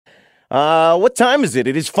What time is it?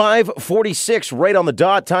 It is 5:46, right on the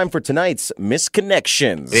dot. Time for tonight's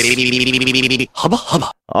Misconnections. Hubba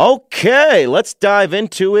hubba. Okay, let's dive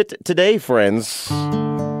into it today, friends.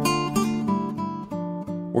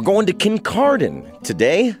 We're going to Kincardine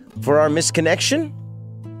today for our misconnection.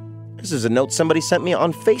 This is a note somebody sent me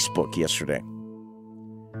on Facebook yesterday.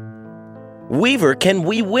 Weaver, can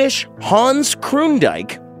we wish Hans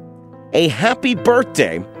Kroondijk a happy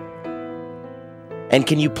birthday? And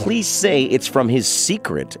can you please say it's from his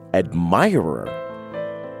secret admirer?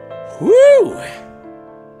 Woo!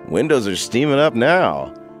 Windows are steaming up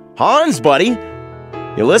now. Hans, buddy,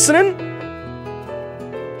 you listening?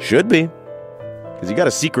 Should be. Because you got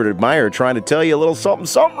a secret admirer trying to tell you a little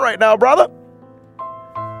something right now, brother.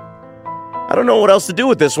 I don't know what else to do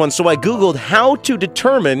with this one, so I Googled how to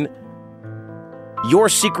determine your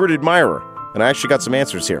secret admirer. And I actually got some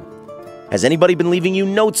answers here. Has anybody been leaving you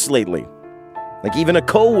notes lately? Like even a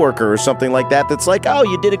coworker or something like that that's like, oh,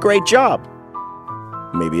 you did a great job.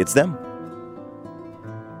 Maybe it's them.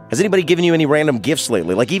 Has anybody given you any random gifts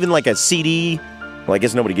lately? Like even like a CD? Well, I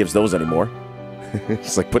guess nobody gives those anymore.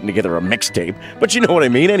 It's like putting together a mixtape. But you know what I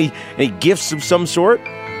mean? Any gifts of some sort?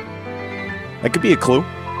 That could be a clue.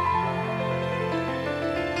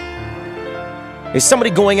 Is somebody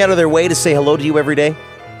going out of their way to say hello to you every day?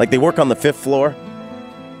 Like they work on the 5th floor?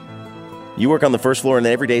 You work on the 1st floor and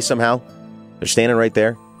then every day somehow they're standing right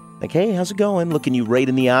there. Like, hey, how's it going? Looking you right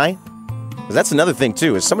in the eye. Because that's another thing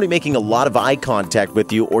too, is somebody making a lot of eye contact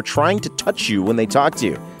with you or trying to touch you when they talk to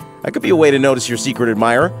you. That could be a way to notice your secret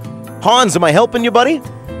admirer. Hans, am I helping you, buddy?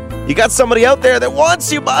 You got somebody out there that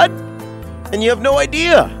wants you, bud. And you have no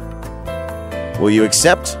idea. Will you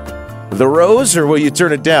accept the rose or will you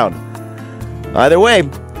turn it down? Either way,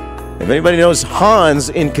 if anybody knows Hans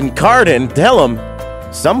in Kincardine, tell him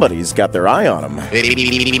somebody's got their eye on him.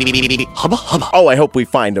 Hubba hubba. Oh, I hope we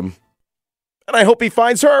find him. And I hope he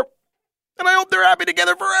finds her. And I hope they're happy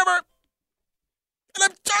together forever. And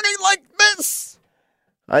I'm talking like this.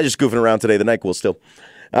 I'm just goofing around today. The NyQuil still.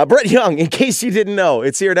 Brett Young, in case you didn't know,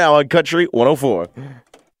 it's here now on Country 104.